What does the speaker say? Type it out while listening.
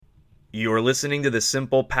You're listening to the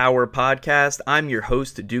Simple Power Podcast. I'm your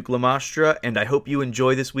host, Duke Lamastra, and I hope you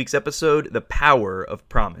enjoy this week's episode, The Power of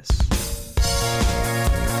Promise.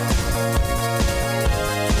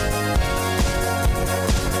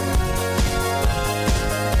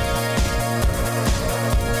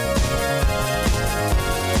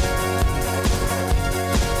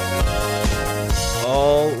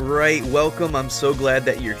 Alright, welcome. I'm so glad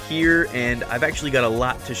that you're here, and I've actually got a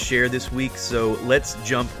lot to share this week, so let's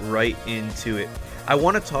jump right into it. I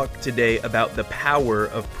want to talk today about the power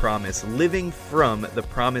of promise, living from the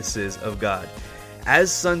promises of God.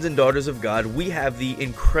 As sons and daughters of God, we have the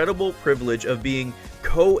incredible privilege of being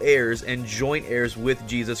co-heirs and joint heirs with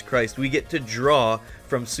Jesus Christ. We get to draw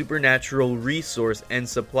from supernatural resource and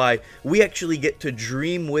supply. We actually get to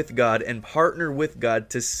dream with God and partner with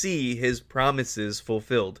God to see His promises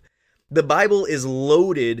fulfilled. The Bible is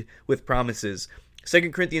loaded with promises.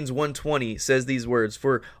 2 Corinthians 1:20 says these words,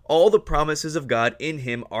 "For all the promises of God in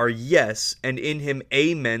Him are yes, and in Him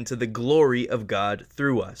amen to the glory of God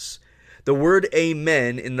through us." The word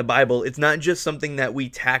amen in the Bible, it's not just something that we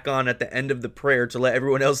tack on at the end of the prayer to let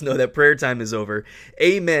everyone else know that prayer time is over.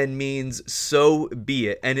 Amen means so be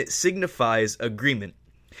it, and it signifies agreement.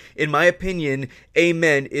 In my opinion,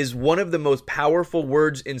 amen is one of the most powerful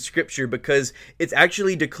words in Scripture because it's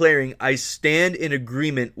actually declaring, I stand in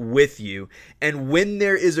agreement with you. And when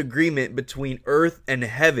there is agreement between earth and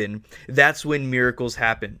heaven, that's when miracles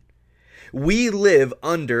happen. We live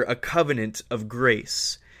under a covenant of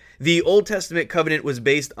grace. The Old Testament covenant was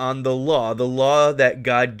based on the law that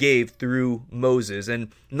God gave through Moses. And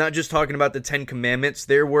I'm not just talking about the 10 Commandments.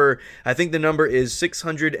 There were, I think the number is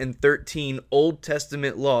 613 Old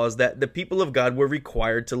Testament laws that the people of God were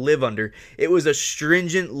required to live under. It was a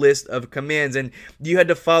stringent list of commands, and you had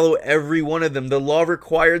to follow every one of them. The law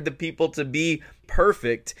required the people to be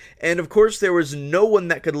perfect, and of course there was no one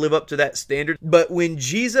that could live up to that standard. But when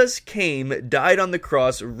Jesus came, died on the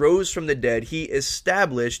cross, rose from the dead, He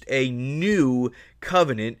established a new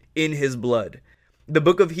covenant in His blood. The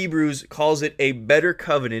book of Hebrews calls it a better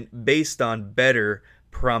covenant based on better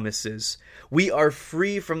promises. We are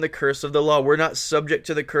free from the curse of the law. We're not subject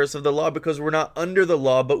to the curse of the law because we're not under the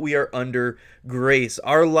law, but we are under grace.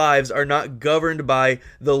 Our lives are not governed by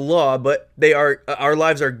the law, but our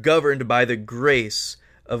lives are governed by the grace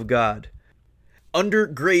of God. Under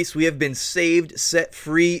grace, we have been saved, set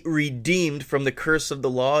free, redeemed from the curse of the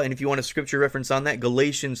law. And if you want a scripture reference on that,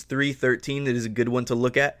 Galatians 3:13, that is a good one to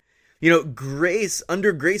look at. You know,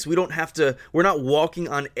 under grace, we're not walking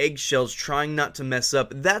on eggshells trying not to mess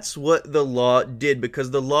up. That's what the law did because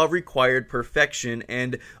the law required perfection,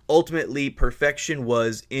 and ultimately perfection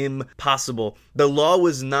was impossible. The law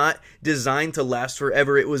was not designed to last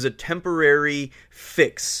forever. It was a temporary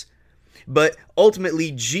fix. But ultimately,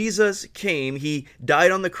 Jesus came, He died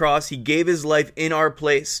on the cross, He gave His life in our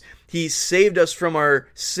place, He saved us from our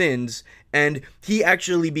sins, and He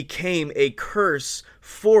actually became a curse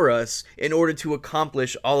for us in order to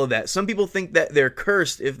accomplish all of that. Some people think that they're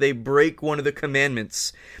cursed if they break one of the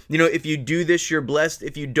commandments. You know, if you do this, you're blessed.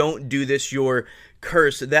 If you don't do this, you're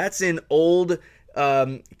cursed. That's an Old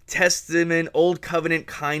Testament, Old Covenant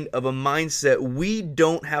kind of a mindset. We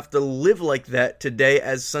don't have to live like that today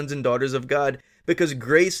as sons and daughters of God, because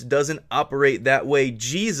grace doesn't operate that way.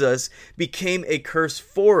 Jesus became a curse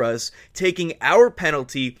for us, taking our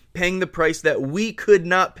penalty, paying the price that we could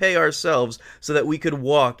not pay ourselves so that we could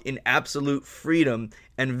walk in absolute freedom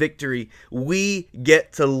and victory. We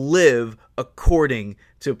get to live according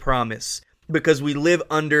to promise because we live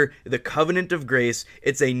under the covenant of grace.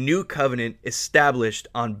 It's a new covenant established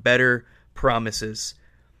on better promises.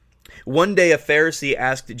 One day a Pharisee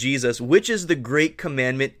asked Jesus, "Which is the great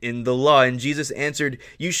commandment in the law?" And Jesus answered,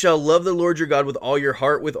 "You shall love the Lord your God with all your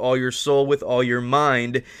heart, with all your soul, with all your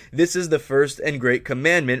mind. This is the first and great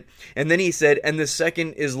commandment." And then He said, "And the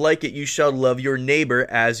second is like it, you shall love your neighbor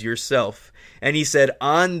as yourself." And He said,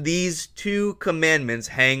 "On these two commandments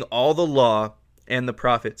hang all the law and the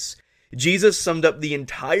prophets." Jesus summed up the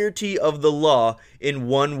entirety of the law in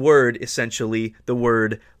one word, essentially, the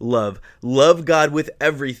word love. Love God with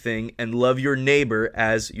everything and love your neighbor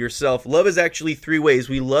as yourself. Love is actually three ways.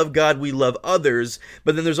 We love God, we love others,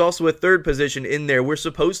 but then there's also a third position in there. We're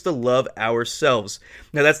supposed to love ourselves.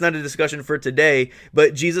 Now, that's not a discussion for today,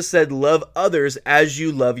 but Jesus said, love others as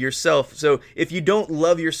you love yourself. So if you don't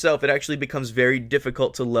love yourself, it actually becomes very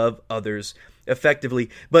difficult to love others effectively.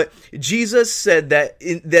 But Jesus said that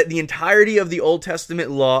the entirety of the Old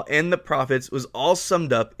Testament law and the prophets was all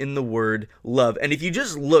summed up in the word love. And if you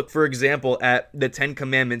just look, for example, at the 10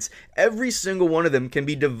 Commandments, every single one of them can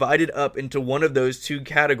be divided up into one of those two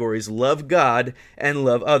categories: love God and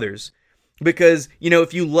love others. Because,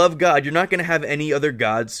 if you love God, you're not going to have any other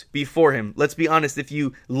gods before him. Let's be honest, if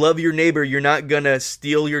you love your neighbor, you're not going to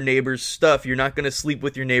steal your neighbor's stuff. You're not going to sleep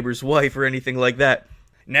with your neighbor's wife or anything like that.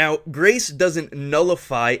 Now, grace doesn't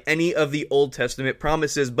nullify any of the Old Testament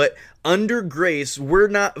promises, but under grace, we're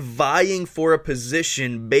not vying for a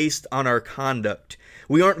position based on our conduct.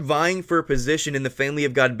 We aren't vying for a position in the family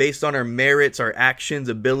of God based on our merits, our actions,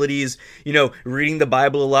 abilities, reading the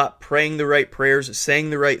Bible a lot, praying the right prayers, saying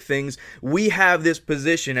the right things. We have this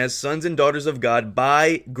position as sons and daughters of God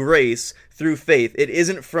by grace through faith. It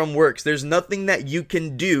isn't from works. There's nothing that you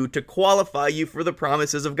can do to qualify you for the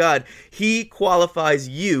promises of God. He qualifies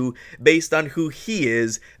you based on who he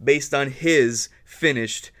is, based on his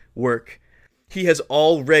finished work. He has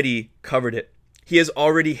already covered it. He has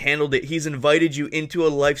already handled it. He's invited you into a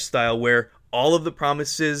lifestyle where all of the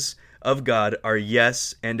promises of God are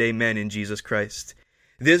yes and amen in Jesus Christ.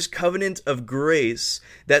 This covenant of grace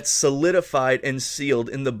that's solidified and sealed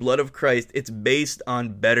in the blood of Christ, it's based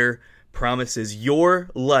on better promises. Your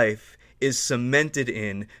life is cemented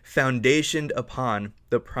in, foundationed upon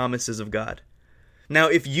the promises of God. Now,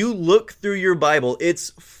 if you look through your Bible,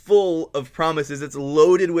 it's full of promises. It's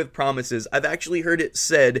loaded with promises. I've actually heard it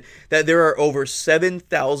said that there are over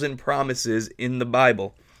 7,000 promises in the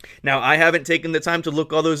Bible. Now, I haven't taken the time to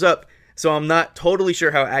look all those up, so I'm not totally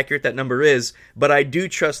sure how accurate that number is, but I do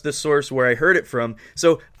trust the source where I heard it from,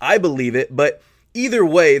 so I believe it. But either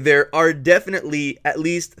way, there are definitely at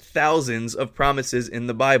least thousands of promises in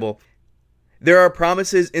the Bible. There are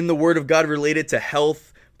promises in the Word of God related to health,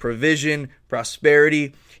 provision,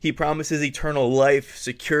 prosperity. He promises eternal life,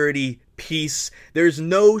 security, peace. There's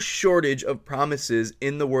no shortage of promises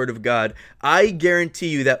in the Word of God. I guarantee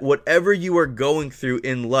you that whatever you are going through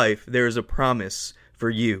in life, there is a promise for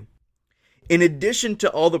you. In addition to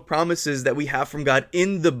all the promises that we have from God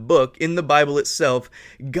in the book, in the Bible itself,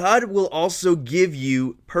 God will also give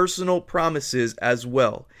you personal promises as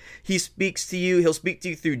well. He speaks to you. He'll speak to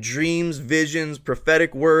you through dreams, visions,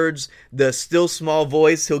 prophetic words, the still small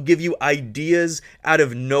voice. He'll give you ideas out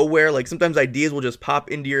of nowhere. Like sometimes ideas will just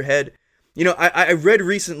pop into your head. I read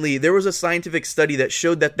recently, there was a scientific study that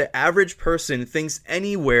showed that the average person thinks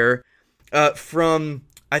anywhere from,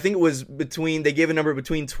 I think it was they gave a number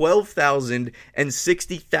between 12,000 and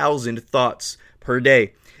 60,000 thoughts per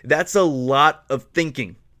day. That's a lot of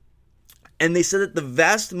thinking. And they said that the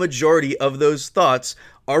vast majority of those thoughts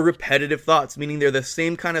are repetitive thoughts, meaning they're the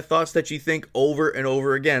same kind of thoughts that you think over and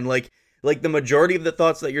over again. Like the majority of the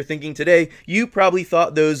thoughts that you're thinking today, you probably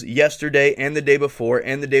thought those yesterday and the day before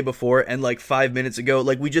and like 5 minutes ago.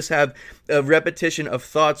 Like we just have a repetition of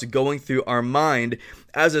thoughts going through our mind.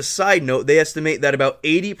 As a side note, they estimate that about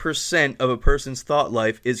 80% of a person's thought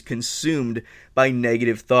life is consumed by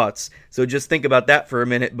negative thoughts. So just think about that for a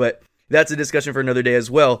minute, but that's a discussion for another day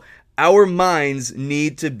as well. Our minds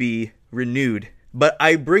need to be renewed. But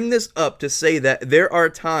I bring this up to say that there are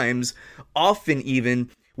times, often even,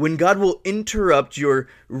 when God will interrupt your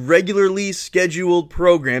regularly scheduled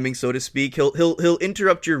programming, so to speak. He'll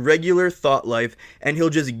interrupt your regular thought life, and he'll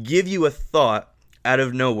just give you a thought out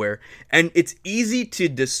of nowhere. And it's easy to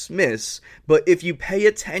dismiss, but if you pay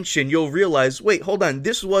attention, you'll realize, wait, hold on,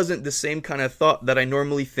 this wasn't the same kind of thought that I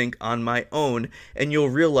normally think on my own, and you'll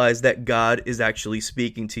realize that God is actually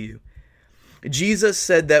speaking to you. Jesus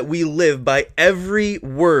said that we live by every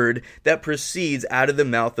word that proceeds out of the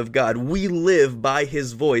mouth of God. We live by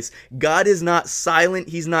his voice. God is not silent.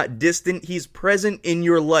 He's not distant. He's present in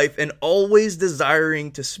your life and always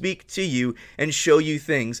desiring to speak to you and show you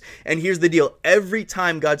things. And here's the deal. Every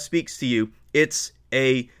time God speaks to you, it's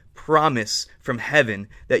a promise from heaven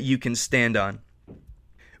that you can stand on.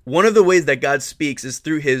 One of the ways that God speaks is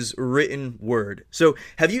through his written word. So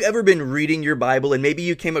have you ever been reading your Bible and maybe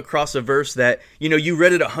you came across a verse that, you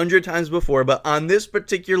read it 100 times before, but on this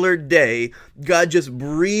particular day, God just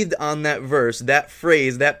breathed on that verse, that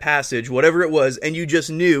phrase, that passage, whatever it was, and you just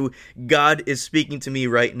knew God is speaking to me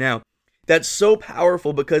right now. That's so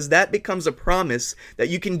powerful because that becomes a promise that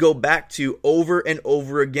you can go back to over and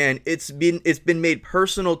over again. It's been made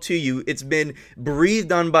personal to you. It's been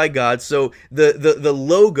breathed on by God. So the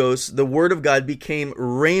Logos, the Word of God, became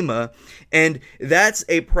Rhema, and that's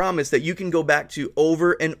a promise that you can go back to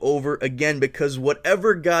over and over again because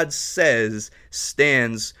whatever God says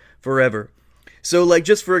stands forever. So like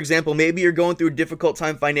just for example, maybe you're going through a difficult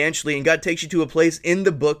time financially and God takes you to a place in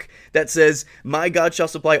the book that says, my God shall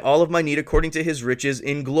supply all of my need according to his riches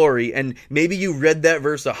in glory. And maybe you read that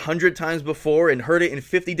verse 100 times before and heard it in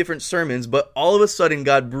 50 different sermons, but all of a sudden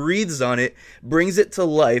God breathes on it, brings it to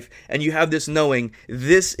life, and you have this knowing,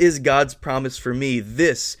 this is God's promise for me.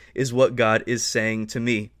 This is what God is saying to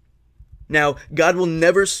me. Now, God will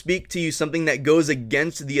never speak to you something that goes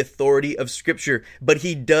against the authority of Scripture, but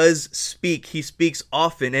He does speak. He speaks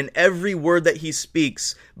often, and every word that He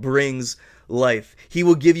speaks brings life. He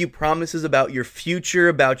will give you promises about your future,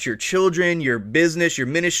 about your children, your business, your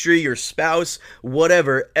ministry, your spouse,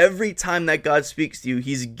 whatever. Every time that God speaks to you,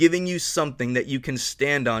 He's giving you something that you can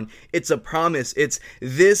stand on. It's a promise.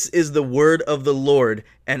 This is the word of the Lord,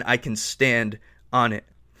 and I can stand on it.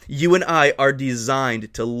 You and I are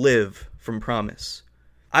designed to live from promise.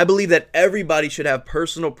 I believe that everybody should have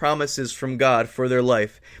personal promises from God for their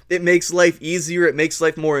life. It makes life easier. It makes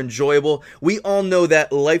life more enjoyable. We all know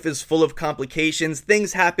that life is full of complications.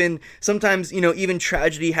 Things happen. Sometimes, even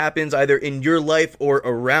tragedy happens either in your life or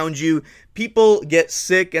around you. People get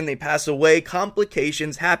sick and they pass away.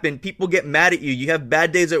 Complications happen. People get mad at you. You have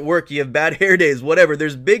bad days at work. You have bad hair days, whatever.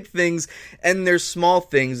 There's big things and there's small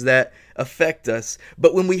things that affect us.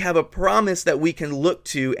 But when we have a promise that we can look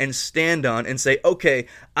to and stand on and say, okay,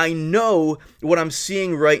 I know what I'm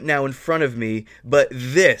seeing right now in front of me, but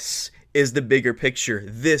this is the bigger picture.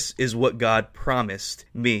 This is what God promised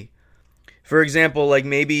me. For example, like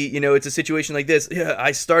maybe, it's a situation like this. Yeah,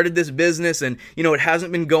 I started this business and, it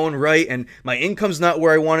hasn't been going right and my income's not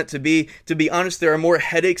where I want it to be. To be honest, there are more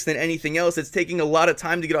headaches than anything else. It's taking a lot of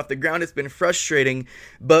time to get off the ground. It's been frustrating.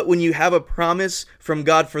 But when you have a promise from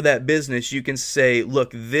God for that business, you can say,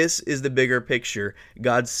 look, this is the bigger picture.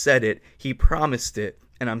 God said it. He promised it,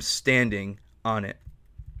 and I'm standing on it.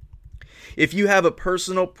 If you have a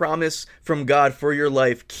personal promise from God for your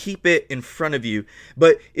life, keep it in front of you.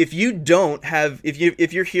 But if you don't have,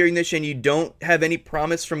 if you're hearing this and you don't have any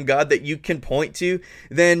promise from God that you can point to,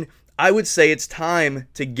 then I would say it's time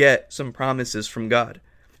to get some promises from God.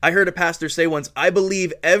 I heard a pastor say once, I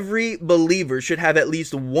believe every believer should have at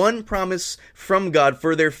least one promise from God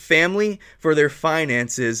for their family, for their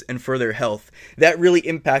finances, and for their health. That really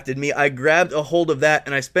impacted me. I grabbed a hold of that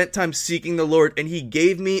and I spent time seeking the Lord, and He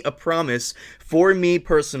gave me a promise for me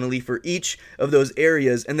personally for each of those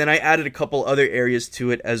areas, and then I added a couple other areas to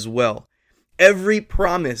it as well. Every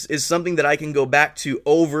promise is something that I can go back to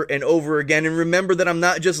over and over again and remember that I'm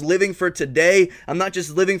not just living for today. I'm not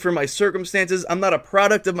just living for my circumstances. I'm not a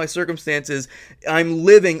product of my circumstances. I'm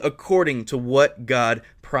living according to what God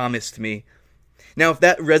promised me. Now, if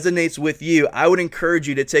that resonates with you, I would encourage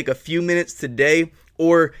you to take a few minutes today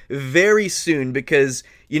or very soon because,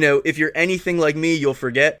 if you're anything like me, you'll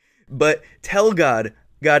forget. But tell God,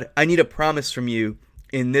 I need a promise from you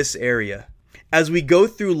in this area. As we go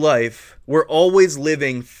through life, we're always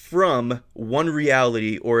living from one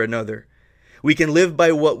reality or another. We can live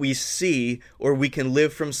by what we see, or we can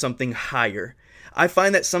live from something higher. I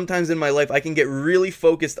find that sometimes in my life, I can get really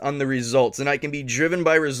focused on the results, and I can be driven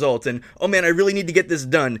by results, and, oh man, I really need to get this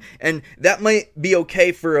done. And that might be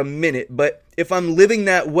okay for a minute, but if I'm living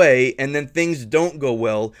that way, and then things don't go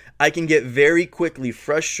well, I can get very quickly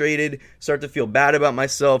frustrated, start to feel bad about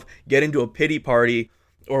myself, get into a pity party,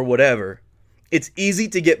 or whatever. It's easy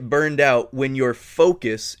to get burned out when your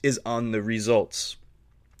focus is on the results.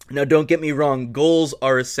 Now, don't get me wrong, goals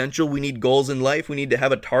are essential. We need goals in life. We need to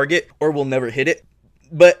have a target or we'll never hit it.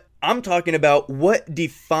 But I'm talking about what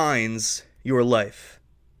defines your life.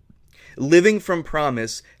 Living from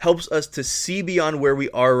promise helps us to see beyond where we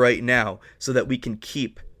are right now so that we can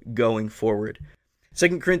keep going forward.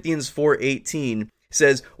 2 Corinthians 4:18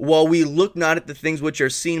 says, while we look not at the things which are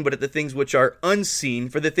seen, but at the things which are unseen,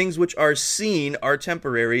 for the things which are seen are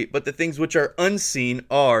temporary, but the things which are unseen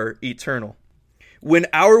are eternal. When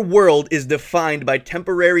our world is defined by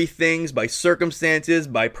temporary things, by circumstances,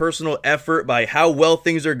 by personal effort, by how well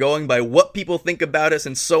things are going, by what people think about us,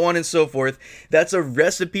 and so on and so forth, that's a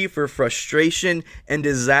recipe for frustration and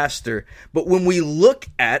disaster. But when we look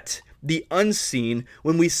at the unseen,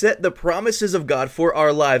 when we set the promises of God for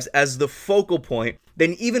our lives as the focal point,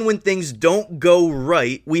 then even when things don't go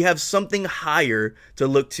right, we have something higher to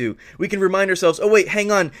look to. We can remind ourselves, oh wait,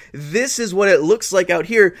 hang on, this is what it looks like out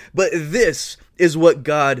here, but this is what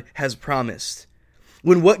God has promised.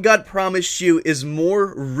 When what God promised you is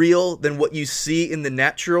more real than what you see in the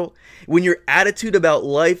natural, when your attitude about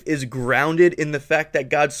life is grounded in the fact that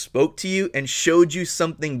God spoke to you and showed you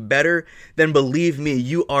something better, then believe me,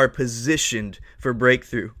 you are positioned for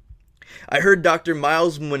breakthrough. I heard Dr.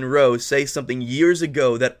 Miles Monroe say something years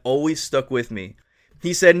ago that always stuck with me.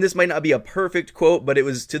 He said, and this might not be a perfect quote, but it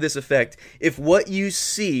was to this effect, if what you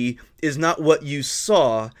see is not what you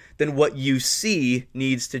saw, then what you see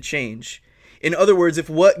needs to change. In other words, if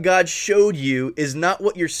what God showed you is not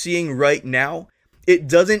what you're seeing right now, It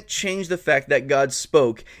doesn't change the fact that God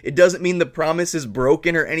spoke. It doesn't mean the promise is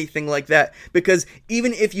broken or anything like that. Because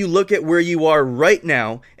even if you look at where you are right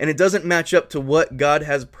now and it doesn't match up to what God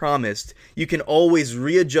has promised, you can always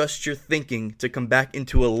readjust your thinking to come back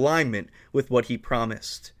into alignment with what He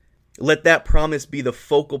promised. Let that promise be the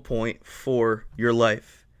focal point for your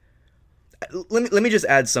life. Let me just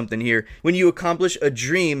add something here. When you accomplish a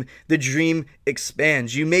dream, the dream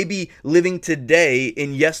expands. You may be living today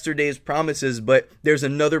in yesterday's promises, but there's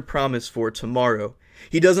another promise for tomorrow.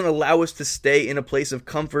 He doesn't allow us to stay in a place of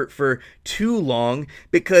comfort for too long,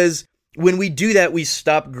 because when we do that, we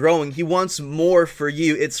stop growing. He wants more for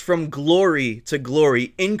you. It's from glory to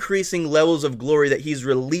glory, increasing levels of glory that He's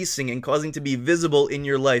releasing and causing to be visible in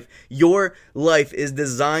your life. Your life is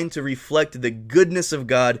designed to reflect the goodness of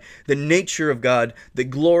God, the nature of God, the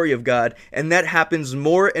glory of God, and that happens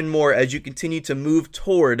more and more as you continue to move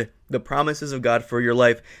toward the promises of God for your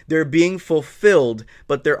life. They're being fulfilled,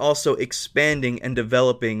 but they're also expanding and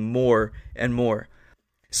developing more and more.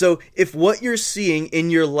 So if what you're seeing in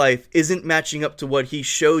your life isn't matching up to what He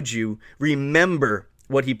showed you, remember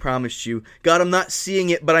what He promised you. God, I'm not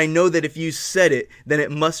seeing it, but I know that if you said it, then it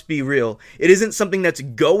must be real. It isn't something that's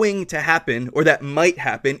going to happen or that might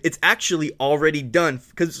happen. It's actually already done,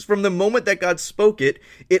 because from the moment that God spoke it,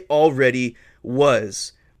 it already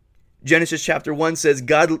was. Genesis chapter 1 says,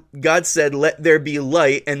 God said, "Let there be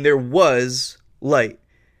light," and there was light.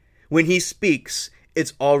 When He speaks,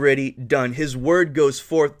 it's already done. His word goes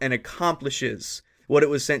forth and accomplishes what it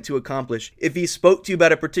was sent to accomplish. If He spoke to you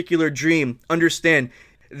about a particular dream, understand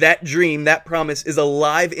that dream, that promise is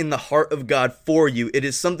alive in the heart of God for you. It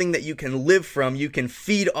is something that you can live from, you can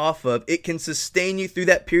feed off of. It can sustain you through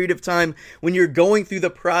that period of time when you're going through the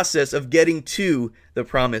process of getting to the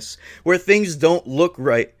promise, where things don't look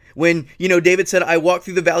right. When, David said, "I walk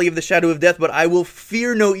through the valley of the shadow of death, but I will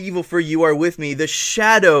fear no evil, for you are with me." The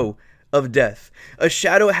shadow of death. A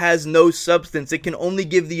shadow has no substance. It can only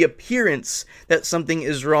give the appearance that something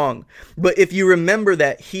is wrong. But if you remember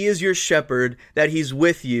that He is your shepherd, that He's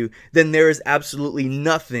with you, then there is absolutely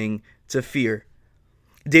nothing to fear.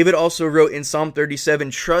 David also wrote in Psalm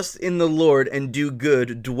 37, "Trust in the Lord and do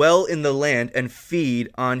good, dwell in the land and feed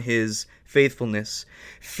on His faithfulness."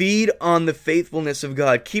 Feed on the faithfulness of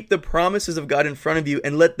God. Keep the promises of God in front of you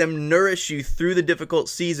and let them nourish you through the difficult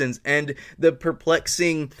seasons and the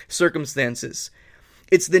perplexing circumstances.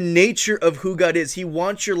 It's the nature of who God is. He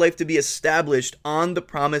wants your life to be established on the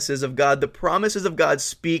promises of God. The promises of God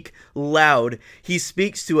speak loud. He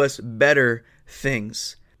speaks to us better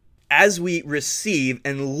things. As we receive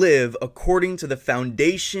and live according to the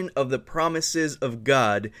foundation of the promises of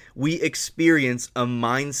God, we experience a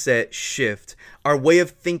mindset shift. Our way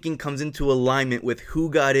of thinking comes into alignment with who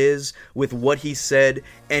God is, with what He said,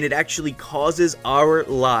 and it actually causes our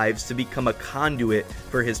lives to become a conduit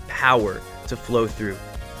for His power to flow through.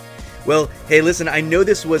 Well, hey, listen, I know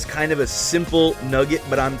this was kind of a simple nugget,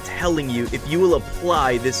 but I'm telling you, if you will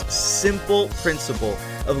apply this simple principle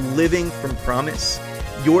of living from promise,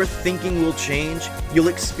 your thinking will change. You'll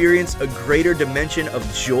experience a greater dimension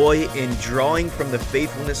of joy in drawing from the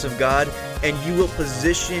faithfulness of God, and you will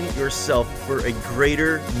position yourself for a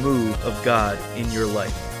greater move of God in your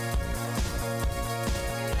life.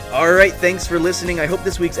 All right, thanks for listening. I hope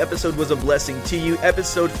this week's episode was a blessing to you.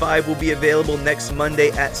 Episode 5 will be available next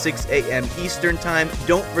Monday at 6 a.m. Eastern Time.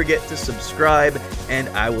 Don't forget to subscribe, and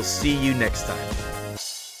I will see you next time.